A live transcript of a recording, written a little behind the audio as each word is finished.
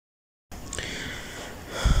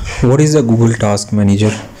What is the Google Task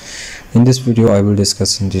Manager? In this video I will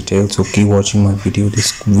discuss in detail, so keep watching my video.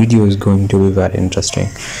 This video is going to be very interesting.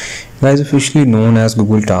 Guys, officially known as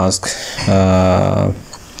Google Task,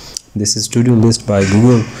 this is to-do list by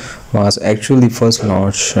Google was actually first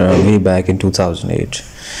launched way back in 2008.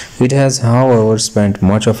 It has, however, spent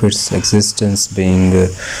much of its existence being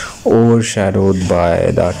overshadowed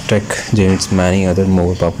by the tech giant's many other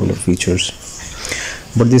more popular features.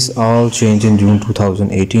 But this all changed in June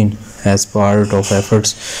 2018 as part of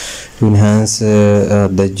efforts to enhance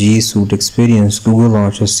the G Suite experience. Google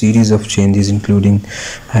launched a series of changes, including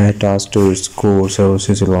added tasks to its core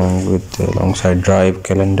services alongside Drive,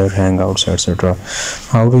 Calendar, Hangouts, etc.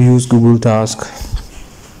 How to use Google Task?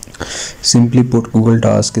 Simply put, Google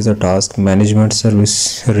Task is a task management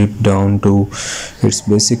service ripped down to its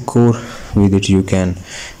basic core. With it, you can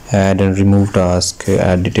add and remove tasks,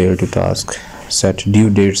 add detail to tasks, set due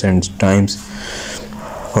dates and times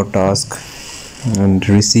for task, and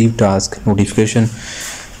receive task notification,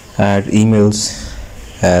 add emails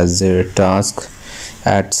as a task,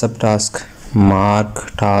 add subtask,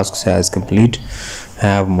 mark tasks as complete,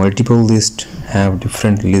 have multiple lists, have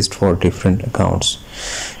different list for different accounts.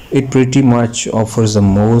 It pretty much offers the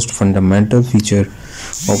most fundamental feature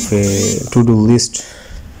of a to-do list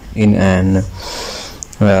in an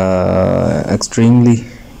extremely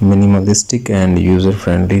minimalistic and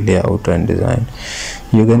user-friendly layout and design.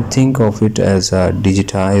 You can think of it as a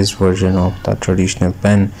digitized version of the traditional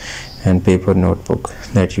pen and paper notebook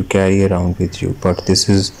that you carry around with you, but this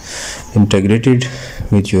is integrated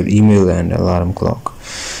with your email and alarm clock.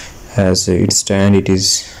 As it stands, it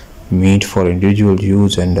is meant for individual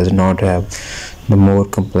use and does not have the more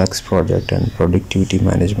complex project and productivity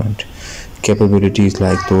management capabilities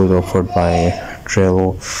like those offered by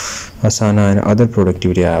Trello, Asana, and other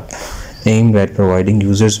productivity apps aimed at providing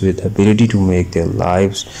users with the ability to make their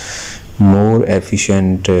lives more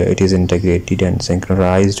efficient. It is integrated and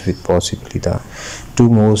synchronized with possibly the two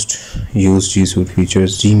most used G Suite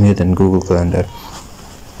features, Gmail and Google Calendar.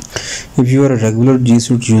 If you are a regular G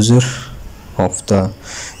Suite user of the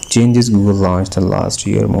changes Google launched last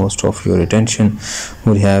year, most of your attention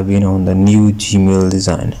would have been on the new Gmail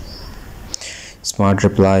design. Smart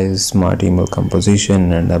replies, smart email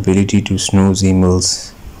composition, and the ability to snooze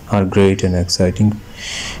emails are great and exciting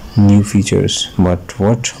new features. But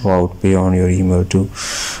what about beyond your email to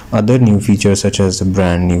other new features such as the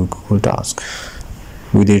brand new Google Task?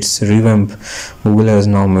 With its revamp, Google has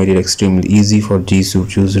now made it extremely easy for G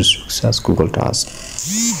Suite users to access Google Task.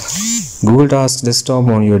 Google Task Desktop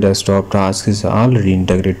on your desktop task is already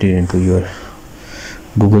integrated into your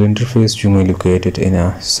Google interface. You may locate it in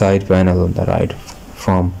a side panel on the right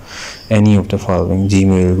from any of the following: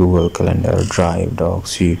 Gmail, Google Calendar, Drive,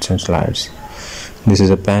 Docs, Sheets, and Slides. This is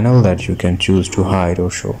a panel that you can choose to hide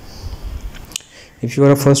or show. If you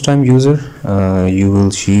are a first-time user, you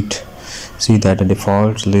will see that a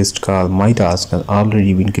default list called My Task has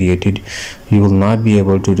already been created. You will not be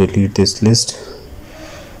able to delete this list,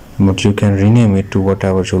 but you can rename it to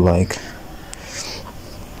whatever you like.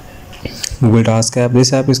 Google Task app.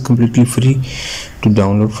 This app is completely free to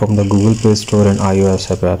download from the Google Play Store and iOS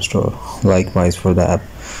App Store. Likewise for the app,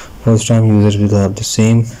 first time users will have the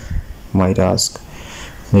same My Task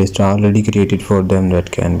list already created for them that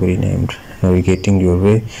can be renamed. Navigating your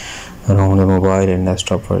way around the mobile and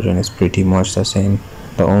desktop version is pretty much the same.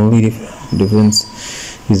 The only difference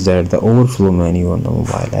is that the overflow menu on the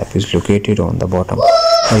mobile app is located on the bottom.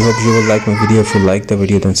 I hope you will like my video. If you like the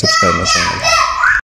video, then subscribe my channel.